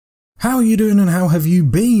How are you doing and how have you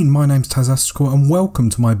been? My name's Tazastical and welcome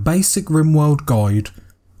to my basic Rimworld guide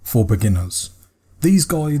for beginners. These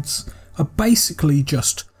guides are basically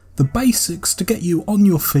just the basics to get you on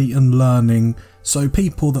your feet and learning, so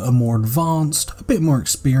people that are more advanced, a bit more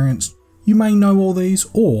experienced, you may know all these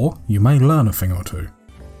or you may learn a thing or two.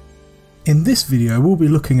 In this video we'll be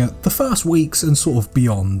looking at the first weeks and sort of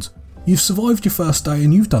beyond. You've survived your first day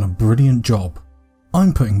and you've done a brilliant job.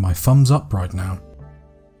 I'm putting my thumbs up right now.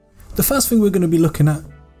 The first thing we're going to be looking at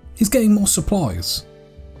is getting more supplies.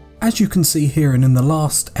 As you can see here and in the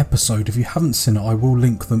last episode, if you haven't seen it I will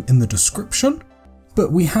link them in the description,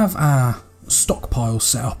 but we have our stockpile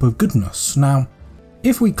set up of goodness. Now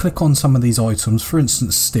if we click on some of these items, for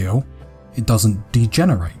instance steel, it doesn't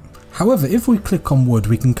degenerate. However, if we click on wood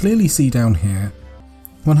we can clearly see down here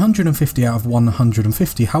 150 out of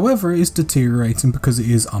 150, however it is deteriorating because it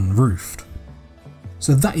is unroofed.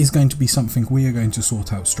 So that is going to be something we are going to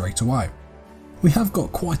sort out straight away. We have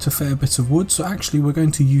got quite a fair bit of wood, so actually we're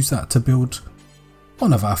going to use that to build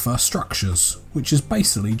one of our first structures, which is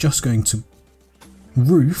basically just going to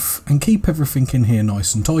roof and keep everything in here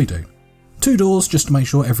nice and tidy. 2 doors just to make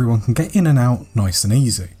sure everyone can get in and out nice and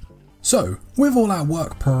easy. So with all our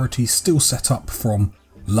work priorities still set up from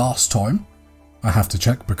last time, I have to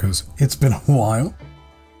check because it's been a while,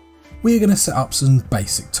 we are going to set up some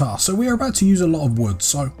basic tasks. So we are about to use a lot of wood,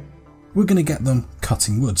 so we're going to get them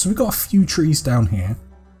cutting wood. So we've got a few trees down here,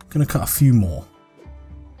 going to cut a few more.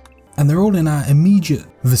 And they're all in our immediate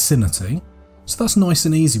vicinity, so that's nice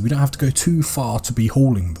and easy, we don't have to go too far to be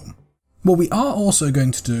hauling them. What we are also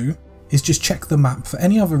going to do is just check the map for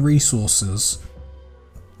any other resources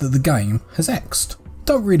that the game has X'd.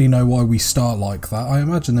 Don't really know why we start like that, I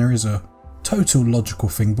imagine there is a total logical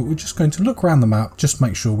thing, but we're just going to look around the map just to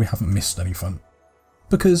make sure we haven't missed anything,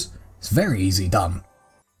 because it's very easy done.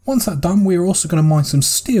 Once that's done, we're also going to mine some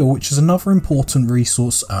steel, which is another important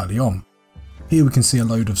resource early on. Here we can see a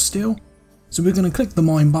load of steel, so we're going to click the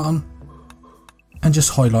mine button and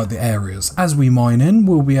just highlight the areas. As we mine in,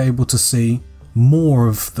 we'll be able to see more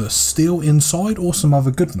of the steel inside or some other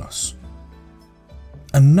goodness.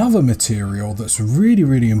 Another material that's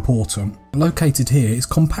really important located here is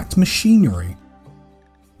compact machinery.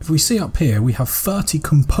 If we see up here we have 30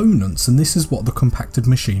 components, and this is what the compacted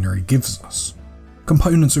machinery gives us.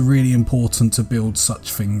 Components are really important to build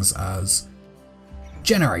such things as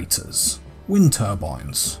generators, wind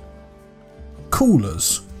turbines,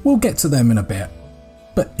 coolers, we'll get to them in a bit,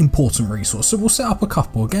 but important resource. So we'll set up a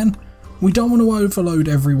couple again. We don't want to overload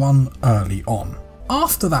everyone early on.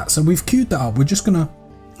 After that, so we've queued that up, we're just going to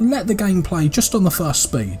let the game play just on the first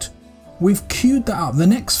speed. We've queued that up. The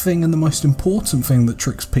next thing and the most important thing that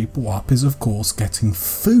tricks people up is of course getting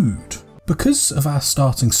food. Because of our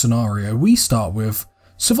starting scenario, we start with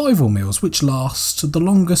survival meals, which last the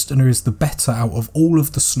longest and is the better out of all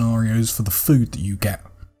of the scenarios for the food that you get.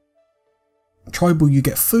 Tribal you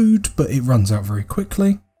get food, but it runs out very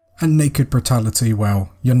quickly. And naked brutality,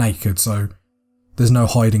 well, you're naked, so there's no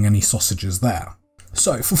hiding any sausages there.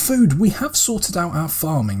 So for food, we have sorted out our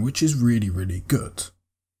farming, which is really good.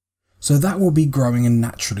 So that will be growing and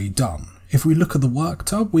naturally done. If we look at the work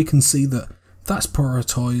tab, we can see that that's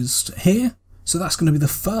prioritised here. So that's going to be the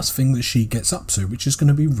first thing that she gets up to, which is going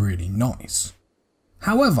to be really nice.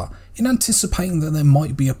 However, in anticipating that there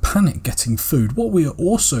might be a panic getting food, what we are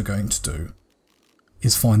also going to do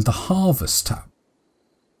is find the harvest tab.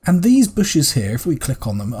 And these bushes here, if we click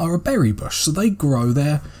on them, are a berry bush, so they grow.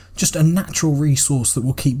 They're just a natural resource that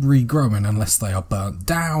will keep regrowing unless they are burnt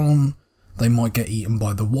down. They might get eaten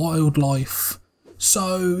by the wildlife,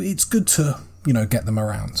 so it's good to, get them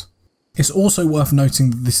around. It's also worth noting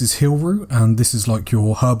that this is hill root and this is like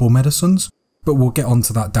your herbal medicines, but we'll get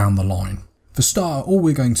onto that down the line. For start, all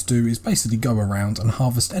we're going to do is basically go around and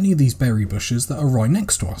harvest any of these berry bushes that are right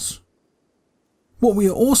next to us. What we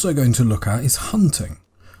are also going to look at is hunting.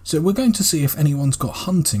 So we're going to see if anyone's got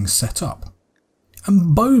hunting set up.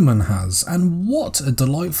 And Bowman has, and what a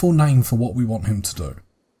delightful name for what we want him to do.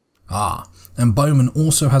 And Bowman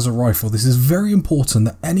also has a rifle. This is very important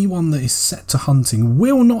that anyone that is set to hunting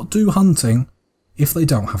will not do hunting if they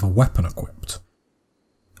don't have a weapon equipped.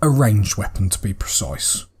 A ranged weapon to be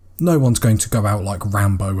precise. No one's going to go out like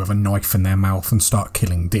Rambo with a knife in their mouth and start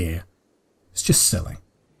killing deer. It's just silly.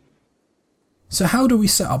 So how do we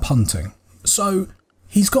set up hunting? So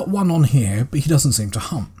he's got one on here, but he doesn't seem to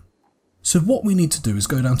hunt. So what we need to do is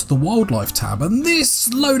go down to the wildlife tab, and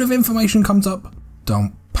this load of information comes up.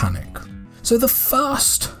 Don't panic. So the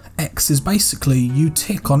first X is basically you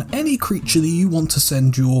tick on any creature that you want to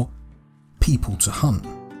send your people to hunt.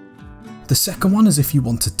 The second one is if you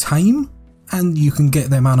want to tame, and you can get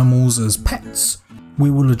them animals as pets, We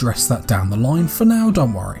will address that down the line. For now,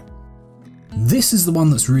 don't worry. This is the one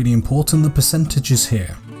that's really important, the percentages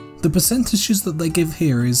here. The percentages that they give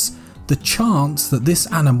here is the chance that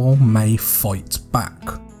this animal may fight back.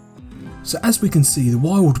 So as we can see, the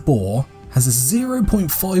wild boar has a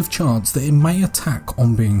 0.5 chance that it may attack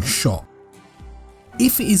on being shot.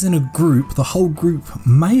 If it is in a group, the whole group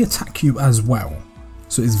may attack you as well.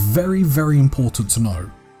 So it's very, very important to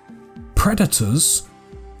know. Predators,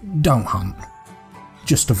 don't hunt,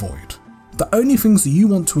 just avoid. The only things that you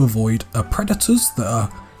want to avoid are predators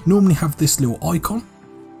that normally have this little icon.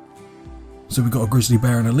 So we've got a grizzly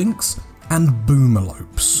bear and a lynx, and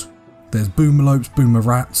boomerlopes. There's boomerlopes, boomer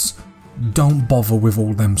rats. Don't bother with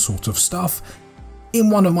all them sort of stuff. In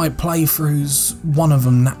one of my playthroughs, one of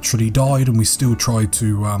them naturally died and we still tried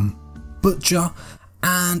to butcher,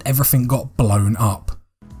 and everything got blown up.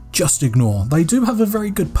 Just ignore. They do have a very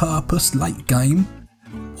good purpose late game,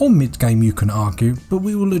 or mid game you can argue, but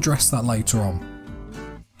we will address that later on.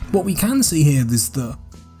 What we can see here is that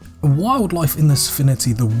wildlife in this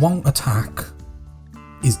affinity that won't attack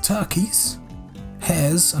is turkeys,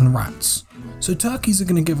 hares and rats. So turkeys are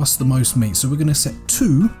going to give us the most meat, so we're going to set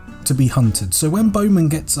 2 to be hunted. So when Bowman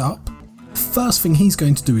gets up, first thing he's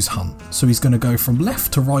going to do is hunt. So he's going to go from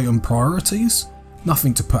left to right on priorities,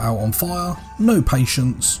 nothing to put out on fire, no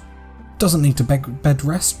patience, doesn't need to bed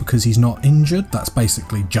rest because he's not injured, that's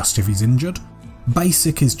basically just if he's injured.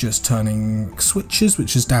 Basic is just turning switches,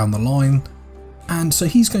 which is down the line, and so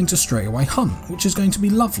he's going to straight away hunt, which is going to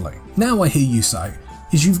be lovely. Now I hear you say,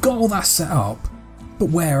 is you've got all that set up, but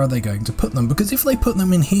where are they going to put them? Because if they put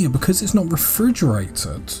them in here, because it's not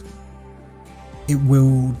refrigerated, it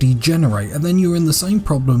will degenerate, and then you're in the same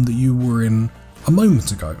problem that you were in a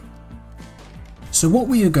moment ago. So what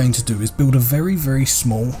we are going to do is build a very, very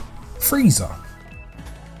small freezer.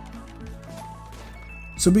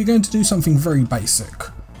 So we're going to do something very basic.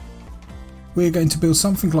 We're going to build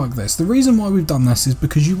something like this. The reason why we've done this is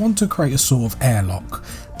because you want to create a sort of airlock.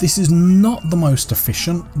 This is not the most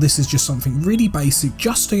efficient, this is just something really basic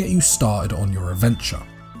just to get you started on your adventure.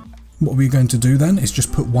 What we're going to do then is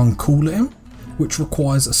just put one cooler in, which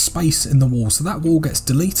requires a space in the wall, so that wall gets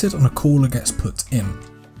deleted and a cooler gets put in.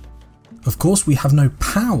 Of course we have no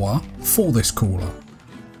power for this cooler,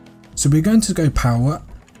 so we're going to go power.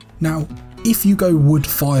 Now if you go wood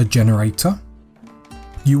fire generator,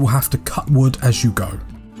 you will have to cut wood as you go.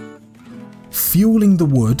 Fueling the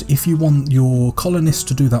wood, if you want your colonists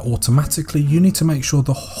to do that automatically, you need to make sure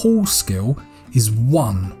the haul skill is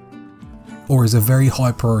 1 or is a very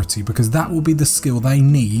high priority, because that will be the skill they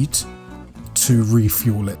need to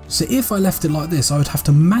refuel it. So if I left it like this, I would have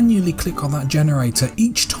to manually click on that generator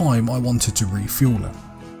each time I wanted to refuel it.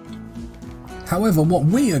 However, what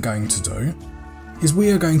we are going to do is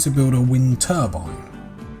we are going to build a wind turbine.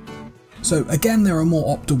 So again, there are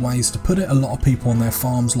more optimal ways to put it. A lot of people on their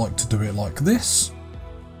farms like to do it like this.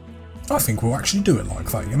 I think we'll actually do it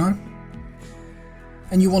like that, you know?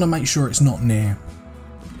 And you want to make sure it's not near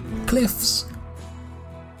cliffs,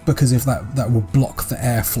 because if that will block the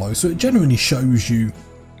airflow. So it generally shows you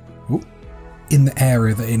in the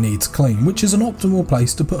area that it needs clean, which is an optimal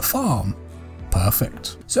place to put a farm.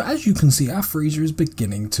 Perfect. So as you can see, our freezer is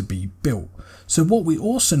beginning to be built. So what we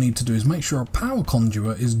also need to do is make sure our power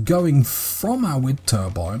conduit is going from our wind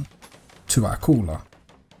turbine to our cooler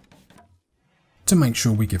to make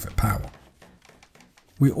sure we give it power.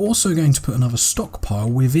 We're also going to put another stockpile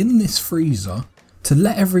within this freezer to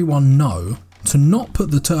let everyone know to not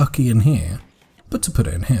put the turkey in here, but to put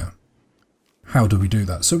it in here. How do we do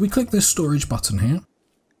that? So we click this storage button here.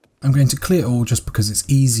 I'm going to clear it all just because it's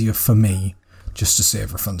easier for me just to see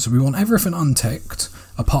everything. So we want everything unticked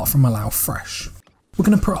apart from allow fresh. We're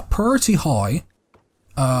going to put priority high,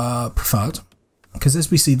 preferred, because as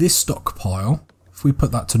we see this stockpile, if we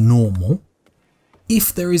put that to normal,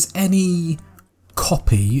 if there is any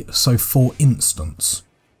copy, so for instance,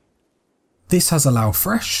 this has allow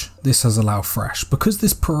fresh, this has allow fresh. Because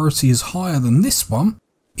this priority is higher than this one,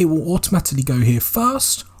 it will automatically go here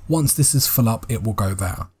first. Once this is full up, it will go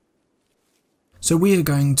there. So we are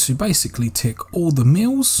going to basically tick all the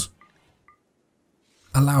meals,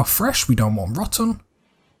 allow fresh, we don't want rotten,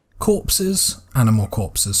 corpses, animal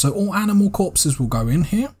corpses. So all animal corpses will go in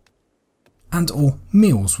here, and all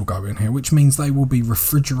meals will go in here, which means they will be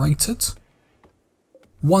refrigerated.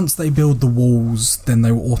 Once they build the walls, then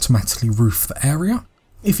they will automatically roof the area.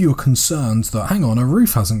 If you're concerned that, hang on, a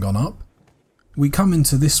roof hasn't gone up, we come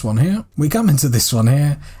into this one here,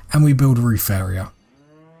 and we build a roof area.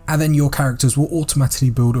 And then your characters will automatically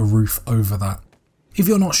build a roof over that. If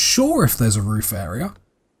you're not sure if there's a roof area,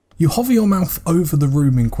 you hover your mouse over the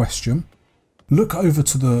room in question, look over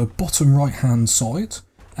to the bottom right hand side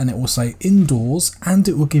and it will say indoors, and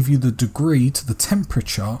it will give you the degree to the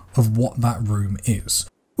temperature of what that room is,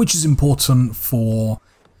 which is important for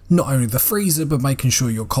not only the freezer but making sure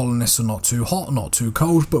your colonists are not too hot, not too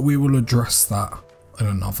cold, but we will address that at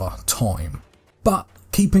another time. But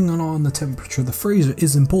keeping an eye on the temperature of the freezer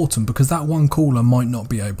is important because that one cooler might not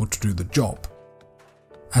be able to do the job.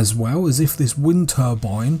 As well as if this wind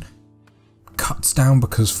turbine cuts down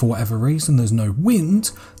because for whatever reason there's no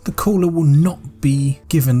wind, the cooler will not be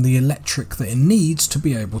given the electric that it needs to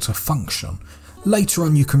be able to function. Later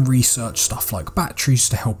on you can research stuff like batteries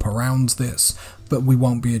to help around this, but we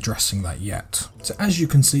won't be addressing that yet. So as you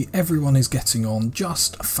can see, everyone is getting on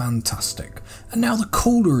just fantastic. And now the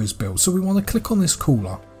cooler is built, so we want to click on this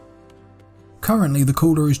cooler. Currently the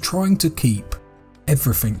cooler is trying to keep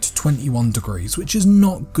everything to 21 degrees, which is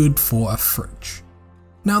not good for a fridge.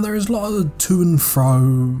 Now there is a lot of to and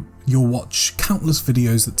fro. You'll watch countless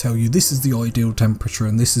videos that tell you this is the ideal temperature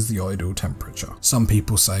and this is the ideal temperature. Some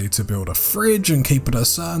people say to build a fridge and keep it a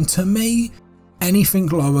certain. To me, anything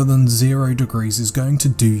lower than 0 degrees is going to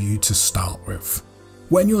do you to start with.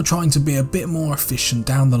 When you're trying to be a bit more efficient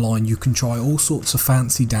down the line, you can try all sorts of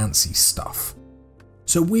fancy dancy stuff.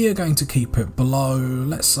 So we are going to keep it below,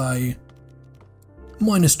 let's say,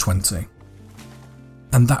 -20,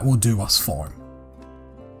 and that will do us fine.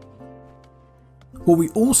 What we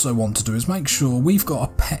also want to do is make sure we've got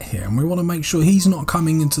a pet here, and we want to make sure he's not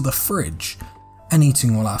coming into the fridge and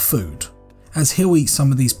eating all our food, as he'll eat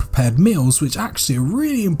some of these prepared meals, which actually are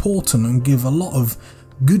really important and give a lot of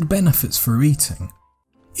good benefits for eating.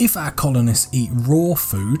 If our colonists eat raw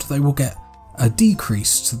food, they will get a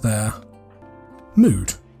decrease to their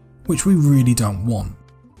mood, which we really don't want.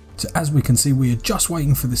 So as we can see, we are just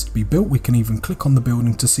waiting for this to be built. We can even click on the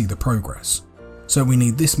building to see the progress. So we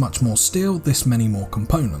need this much more steel, this many more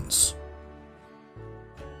components.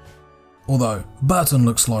 Although Burton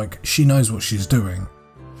looks like she knows what she's doing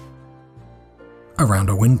around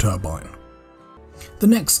a wind turbine. The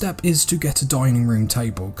next step is to get a dining room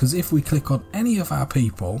table, because if we click on any of our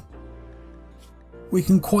people, we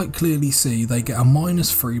can quite clearly see they get a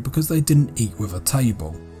 -3 because they didn't eat with a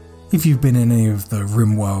table. If you've been in any of the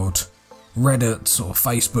Rimworld Reddits or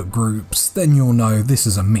Facebook groups, then you'll know this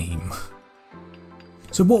is a meme.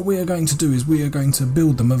 So what we are going to do is we are going to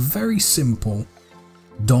build them a very simple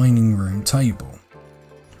dining room table.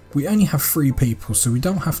 We only have 3 people, so we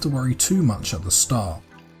don't have to worry too much at the start.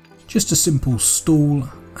 Just a simple stool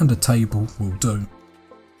and a table will do.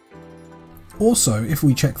 Also, if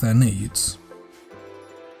we check their needs,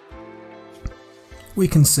 we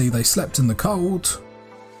can see they slept in the cold,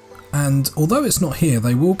 and although it's not here,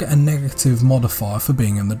 they will get a negative modifier for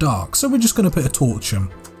being in the dark, so we're just going to put a torch in.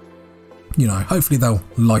 You know, hopefully they'll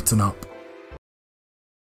lighten up.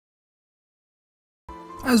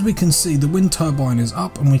 As we can see, the wind turbine is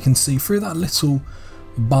up, and we can see through that little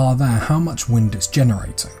bar there how much wind it's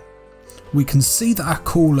generating. We can see that our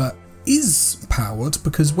cooler is powered,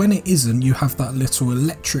 because when it isn't, you have that little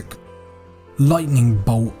electric lightning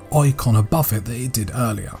bolt icon above it that it did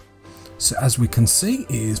earlier. So as we can see,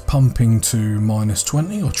 it is pumping to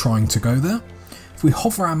 -20, or trying to go there. If we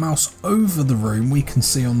hover our mouse over the room, we can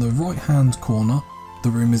see on the right hand corner,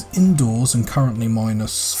 the room is indoors and currently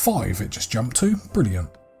 -5 it just jumped to. Brilliant.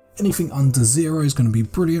 Anything under 0 is going to be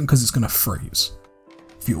brilliant because it's going to freeze.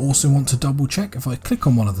 If you also want to double check, if I click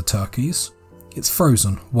on one of the turkeys, it's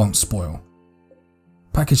frozen, won't spoil.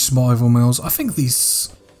 Packaged survival meals, I think these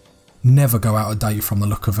never go out of date from the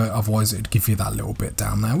look of it, otherwise it'd give you that little bit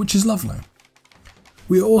down there, which is lovely.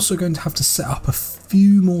 We're also going to have to set up a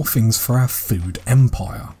few more things for our food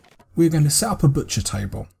empire. We're going to set up a butcher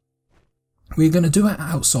table. We're going to do it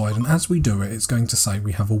outside, and as we do it, it's going to say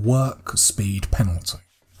we have a work speed penalty.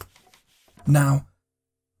 Now,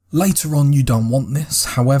 later on you don't want this,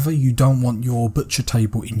 however you don't want your butcher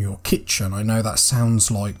table in your kitchen. I know that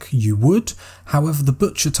sounds like you would, however the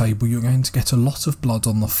butcher table, you're going to get a lot of blood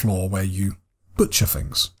on the floor where you butcher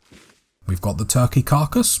things. We've got the turkey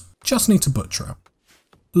carcass, just need to butcher it.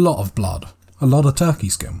 A lot of blood, a lot of turkey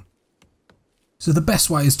skin. So the best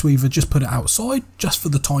way is to either just put it outside, just for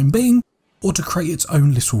the time being, or to create its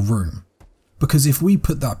own little room. Because if we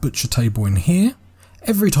put that butcher table in here,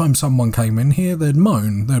 every time someone came in here, they'd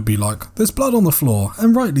moan, they'd be like, there's blood on the floor,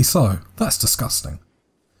 and rightly so, that's disgusting.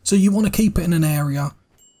 So you want to keep it in an area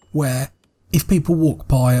where if people walk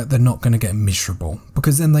by it, they're not going to get miserable,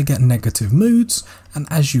 because then they get negative moods, and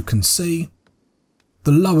as you can see,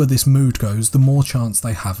 the lower this mood goes, the more chance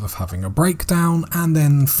they have of having a breakdown, and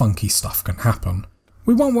then funky stuff can happen.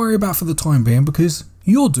 We won't worry about for the time being because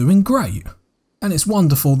you're doing great. And it's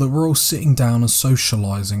wonderful that we're all sitting down and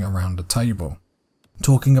socialising around a table.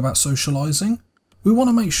 Talking about socialising, we want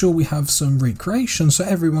to make sure we have some recreation so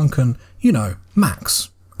everyone can, max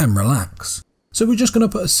and relax. So we're just going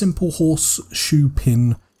to put a simple horseshoe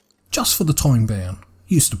pin just for the time being.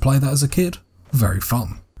 Used to play that as a kid. Very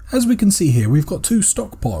fun. As we can see here, we've got 2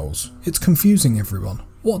 stockpiles. It's confusing everyone.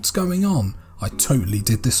 What's going on? I totally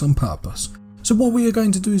did this on purpose. So what we are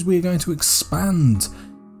going to do is we are going to expand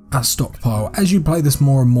our stockpile. As you play this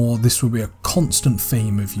more and more, this will be a constant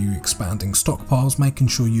theme of you expanding stockpiles, making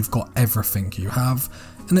sure you've got everything you have.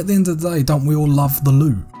 And at the end of the day, don't we all love the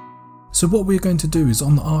loot? So what we're going to do is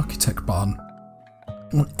on the architect button,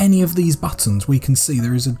 on any of these buttons, we can see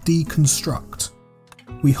there is a deconstruct.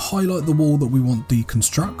 We highlight the wall that we want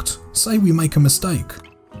deconstruct. Say we make a mistake.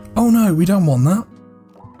 Oh no, we don't want that.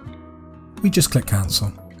 We just click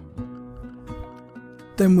cancel.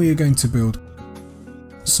 Then we are going to build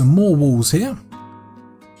some more walls here.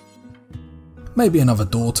 Maybe another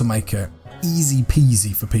door to make it easy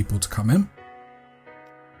peasy for people to come in.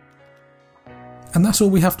 And that's all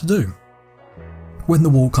we have to do. When the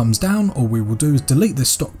wall comes down, all we will do is delete this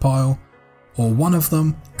stockpile, or one of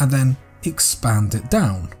them, and then expand it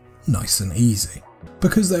down. Nice and easy.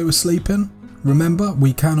 Because they were sleeping, remember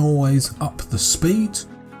we can always up the speed.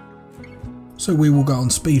 So we will go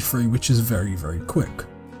on speed 3, which is very, very quick.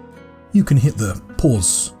 You can hit the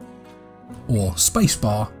pause or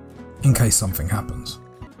spacebar in case something happens.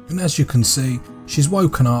 And as you can see, she's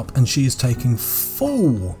woken up and she is taking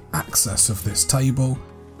full access of this table.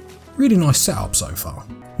 Really nice setup so far.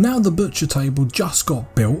 Now the butcher table just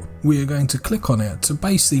got built, we are going to click on it to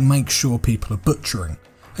basically make sure people are butchering.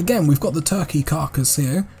 Again, we've got the turkey carcass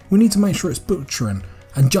here, we need to make sure it's butchering,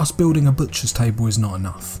 and just building a butcher's table is not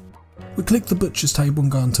enough. We click the butcher's table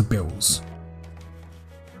and go into bills.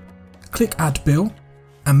 Click add bill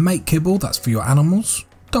and make kibble, that's for your animals.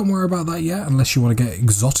 Don't worry about that yet unless you want to get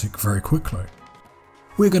exotic very quickly.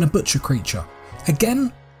 We're going to butcher creature.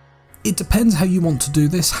 Again, it depends how you want to do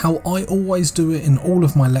this. How I always do it in all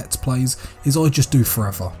of my Let's Plays is I just do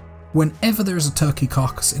forever. Whenever there is a turkey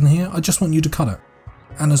carcass in here, I just want you to cut it.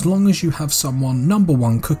 And as long as you have someone number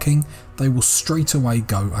 1 cooking, they will straight away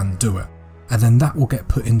go and do it. And then that will get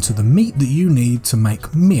put into the meat that you need to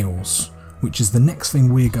make meals, which is the next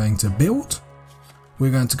thing we're going to build.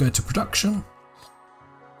 We're going to go to production.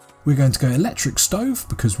 We're going to go electric stove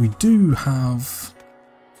because we do have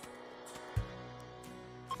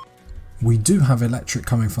electric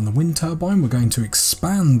coming from the wind turbine. We're going to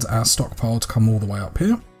expand our stockpile to come all the way up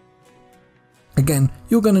here. Again,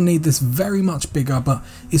 you're going to need this very much bigger, but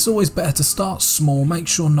it's always better to start small. Make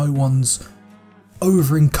sure no one's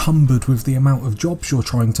over encumbered with the amount of jobs you're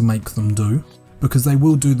trying to make them do, because they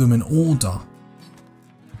will do them in order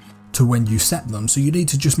to when you set them. So you need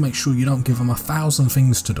to just make sure you don't give them 1,000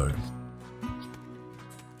 things to do.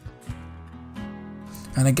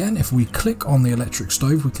 And again, if we click on the electric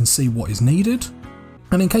stove, we can see what is needed.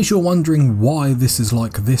 And in case you're wondering why this is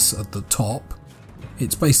like this at the top,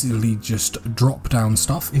 it's basically just drop down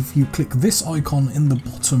stuff. If you click this icon in the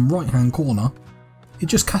bottom right hand corner, it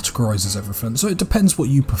just categorizes everything. So it depends what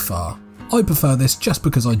you prefer. I prefer this just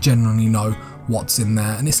because I generally know what's in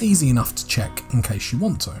there and it's easy enough to check in case you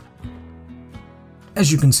want to.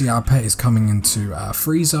 As you can see, our pet is coming into our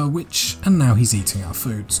freezer, and now he's eating our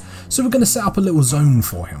foods. So we're going to set up a little zone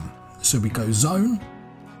for him. So we go zone,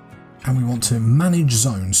 and we want to manage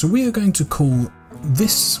zone. So we are going to call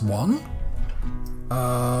this one,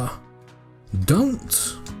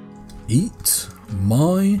 don't eat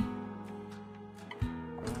my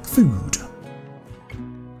food.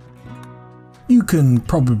 You can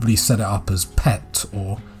probably set it up as pet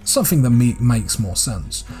or something that makes more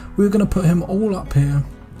sense. We're going to put him all up here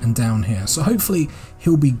and down here, so hopefully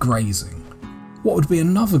he'll be grazing. What would be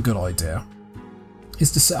another good idea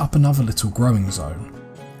is to set up another little growing zone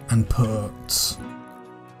and put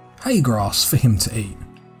hay grass for him to eat.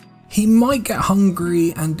 He might get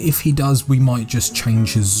hungry, and if he does, we might just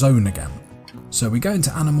change his zone again. So we go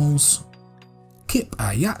into animals, kip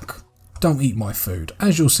our yak, don't eat my food.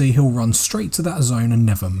 As you'll see, he'll run straight to that zone and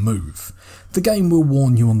never move. The game will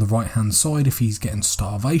warn you on the right hand side if he's getting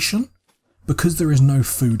starvation. Because there is no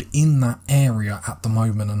food in that area at the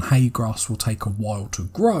moment and hay grass will take a while to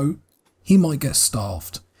grow, he might get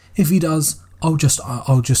starved. If he does, I'll just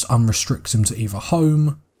unrestrict him to either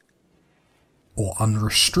home or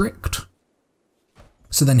unrestrict.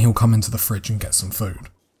 So then he'll come into the fridge and get some food.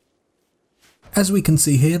 As we can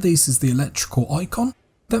see here, this is the electrical icon.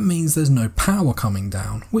 That means there's no power coming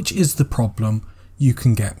down, which is the problem you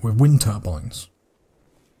can get with wind turbines.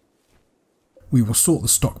 We will sort the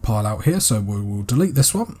stockpile out here, so we will delete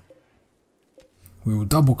this one. We will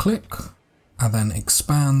double click and then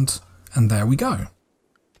expand, and there we go.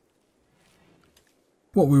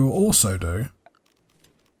 What we will also do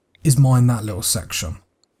is mine that little section,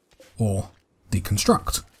 or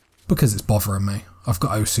deconstruct, because it's bothering me. I've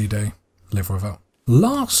got OCD, live with it.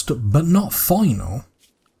 Last but not final,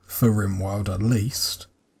 for Rimworld at least,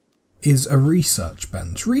 is a research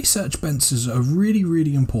bench. Research benches are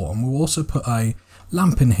really important. We'll also put a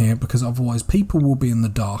lamp in here because otherwise people will be in the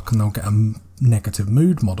dark and they'll get a negative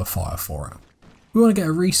mood modifier for it. We want to get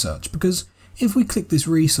a research because if we click this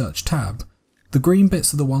research tab, the green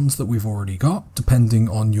bits are the ones that we've already got. Depending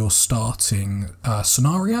on your starting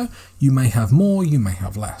scenario, you may have more, you may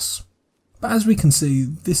have less. But as we can see,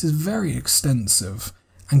 this is very extensive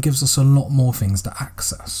and gives us a lot more things to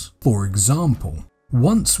access. For example,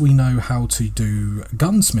 once we know how to do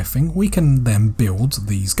gunsmithing, we can then build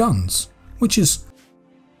these guns, which is,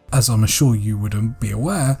 as I'm sure you would be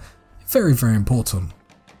aware, very important.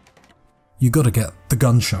 You got to get the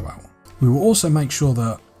gun show out. We will also make sure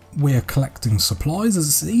that we're collecting supplies, as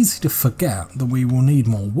it's easy to forget that we will need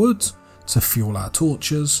more wood to fuel our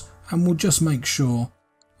torches, and we'll just make sure,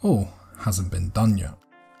 oh, hasn't been done yet.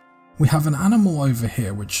 We have an animal over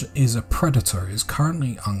here which is a predator, is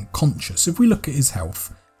currently unconscious. If we look at his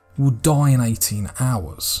health, will die in 18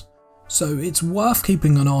 hours. So it's worth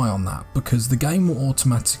keeping an eye on that because the game will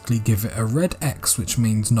automatically give it a red X, which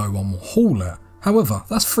means no one will haul it. However,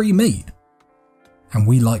 that's free meat, and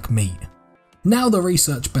we like meat. Now the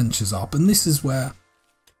research bench is up, and this is where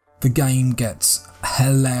the game gets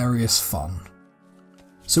hilarious fun.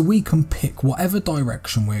 So we can pick whatever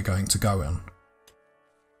direction we're going to go in.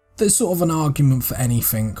 There's sort of an argument for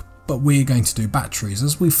anything, but we're going to do batteries,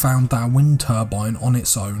 as we found that our wind turbine on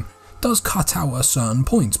its own does cut out at certain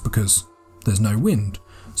points because there's no wind.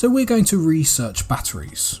 So we're going to research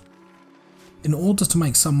batteries. In order to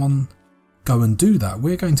make someone go and do that,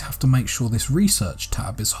 we're going to have to make sure this research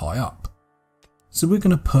tab is high up. So we're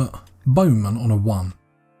going to put Bowman on a 1.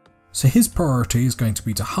 So his priority is going to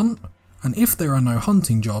be to hunt, and if there are no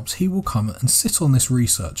hunting jobs, he will come and sit on this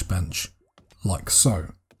research bench, like so.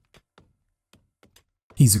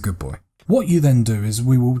 He's a good boy. What you then do is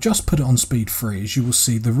we will just put it on speed 3, as you will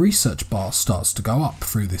see the research bar starts to go up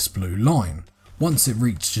through this blue line. Once it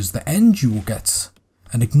reaches the end, you will get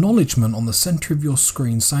an acknowledgement on the centre of your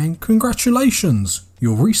screen saying, "Congratulations,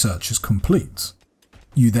 your research is complete."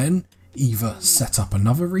 You then either set up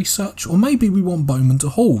another research, or maybe we want Bowman to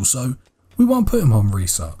haul, so we won't put him on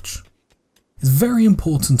research. It's very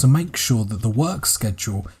important to make sure that the work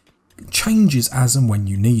schedule changes as and when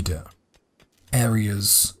you need it.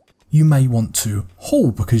 Areas you may want to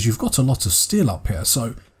haul because you've got a lot of steel up here,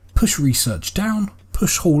 so push research down,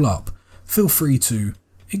 push haul up. Feel free to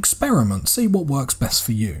experiment, see what works best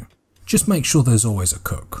for you. Just make sure there's always a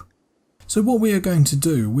cook. So what we are going to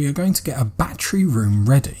do, we are going to get a battery room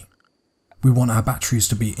ready. We want our batteries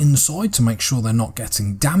to be inside to make sure they're not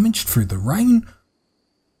getting damaged through the rain.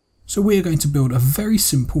 So we are going to build a very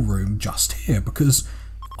simple room just here because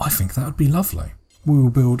I think that would be lovely. We will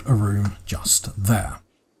build a room just there.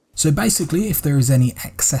 So basically, if there is any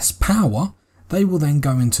excess power, they will then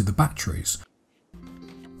go into the batteries.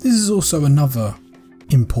 This is also another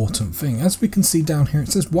important thing. As we can see down here,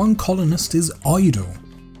 it says one colonist is idle.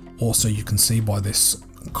 Also, you can see by this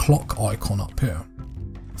clock icon up here.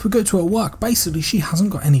 If we go to her work, basically she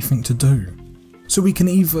hasn't got anything to do. So we can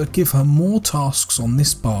either give her more tasks on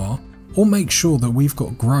this bar, or make sure that we've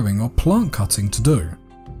got growing or plant cutting to do.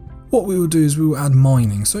 What we will do is we will add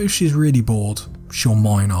mining, so if she's really bored, she'll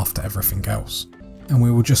mine after everything else. And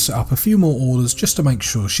we will just set up a few more orders just to make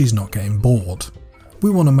sure she's not getting bored. We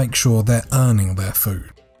want to make sure they're earning their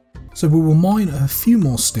food. So we will mine a few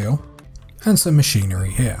more steel and some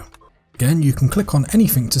machinery here. Again, you can click on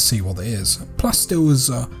anything to see what it is. Plasteel is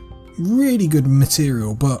a really good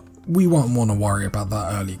material, but we won't want to worry about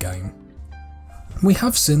that early game. We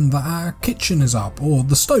have seen that our kitchen is up, or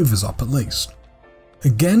the stove is up at least.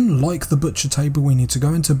 Again, like the butcher table, we need to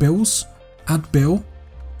go into bills, add bill,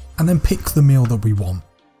 and then pick the meal that we want.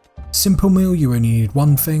 Simple meal, you only need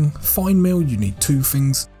one thing. Fine meal, you need 2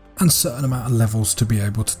 things, and a certain amount of levels to be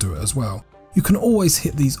able to do it as well. You can always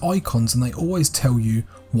hit these icons and they always tell you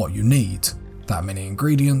what you need. That many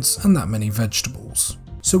ingredients and that many vegetables.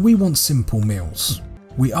 So we want simple meals.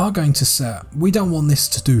 We are going to set, we don't want this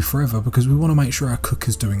to do forever because we want to make sure our cook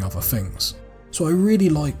is doing other things. So I really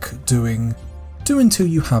like do until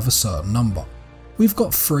you have a certain number. We've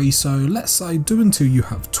got 3, so let's say do until you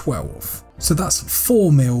have 12. So that's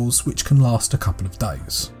 4 meals which can last a couple of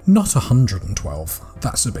days. Not 112,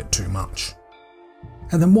 that's a bit too much.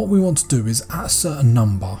 And then what we want to do is at a certain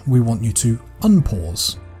number, we want you to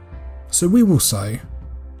unpause. So we will say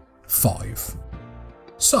 5.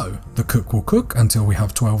 So the cook will cook until we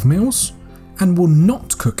have 12 meals, and will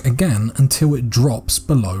not cook again until it drops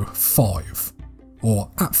below 5,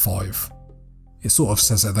 or at 5. It sort of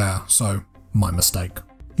says it there, so my mistake.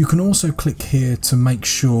 You can also click here to make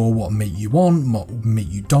sure what meat you want, what meat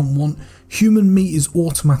you don't want. Human meat is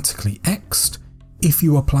automatically X'd. If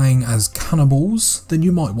you are playing as cannibals, then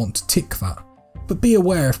you might want to tick that. But be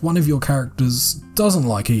aware, if one of your characters doesn't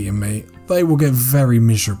like eating meat, they will get very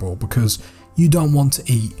miserable because you don't want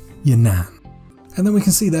to eat your nan. And then we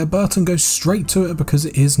can see there Burton goes straight to it because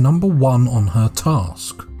it is number 1 on her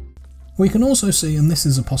task. We can also see, and this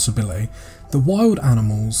is a possibility, the wild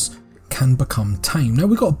animals can become tame. Now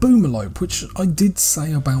we've got a boomerlope, which I did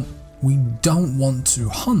say about we don't want to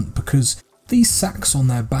hunt because these sacks on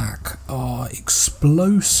their back are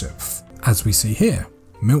explosive, as we see here,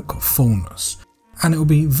 milk fullness. And it will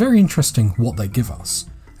be very interesting what they give us.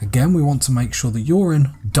 Again, we want to make sure that you're in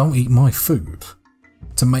don't eat my food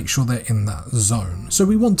to make sure they're in that zone. So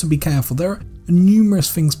we want to be careful. There are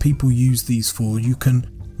numerous things people use these for. You can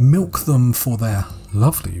milk them for their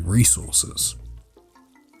lovely resources.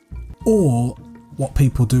 Or what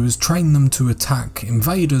people do is train them to attack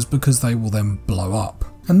invaders because they will then blow up.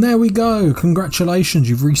 And there we go, congratulations,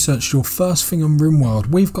 you've researched your first thing on Rimworld.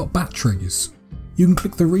 We've got batteries. You can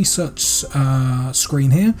click the research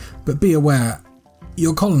screen here, but be aware,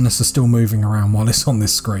 your colonists are still moving around while it's on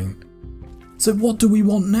this screen. So what do we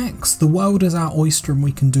want next? The world is our oyster and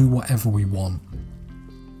we can do whatever we want.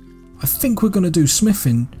 I think we're going to do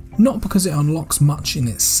smithing, not because it unlocks much in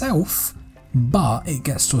itself, but it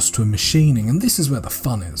gets us to a machining, and this is where the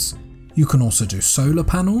fun is. You can also do solar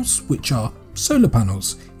panels, which are solar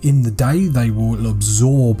panels. In the day they will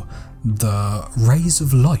absorb the rays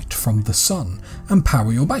of light from the sun and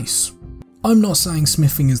power your base. I'm not saying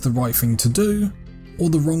smithing is the right thing to do or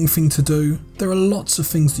the wrong thing to do. There are lots of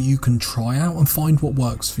things that you can try out and find what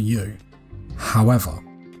works for you. However,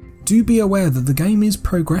 do be aware that the game is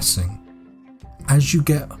progressing. As you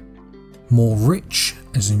get more rich,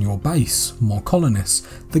 as in your base, more colonists,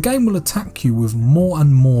 the game will attack you with more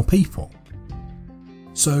and more people.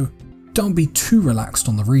 So don't be too relaxed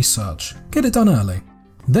on the research, get it done early.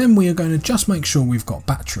 Then we are going to just make sure we've got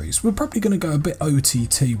batteries. We're probably going to go a bit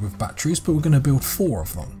OTT with batteries, but we're going to build 4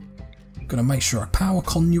 of them. Going to make sure a power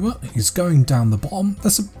conduit is going down the bottom.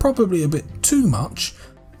 That's probably a bit too much,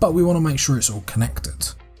 but we want to make sure it's all connected.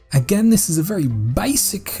 Again, this is a very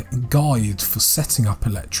basic guide for setting up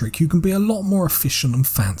electric. You can be a lot more efficient and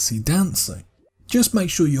fancy dancy. Just make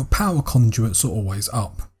sure your power conduits are always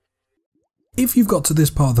up. If you've got to this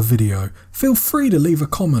part of the video, feel free to leave a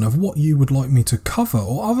comment of what you would like me to cover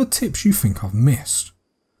or other tips you think I've missed.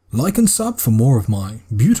 Like and sub for more of my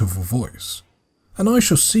beautiful voice. And I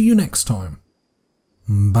shall see you next time.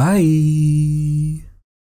 Bye.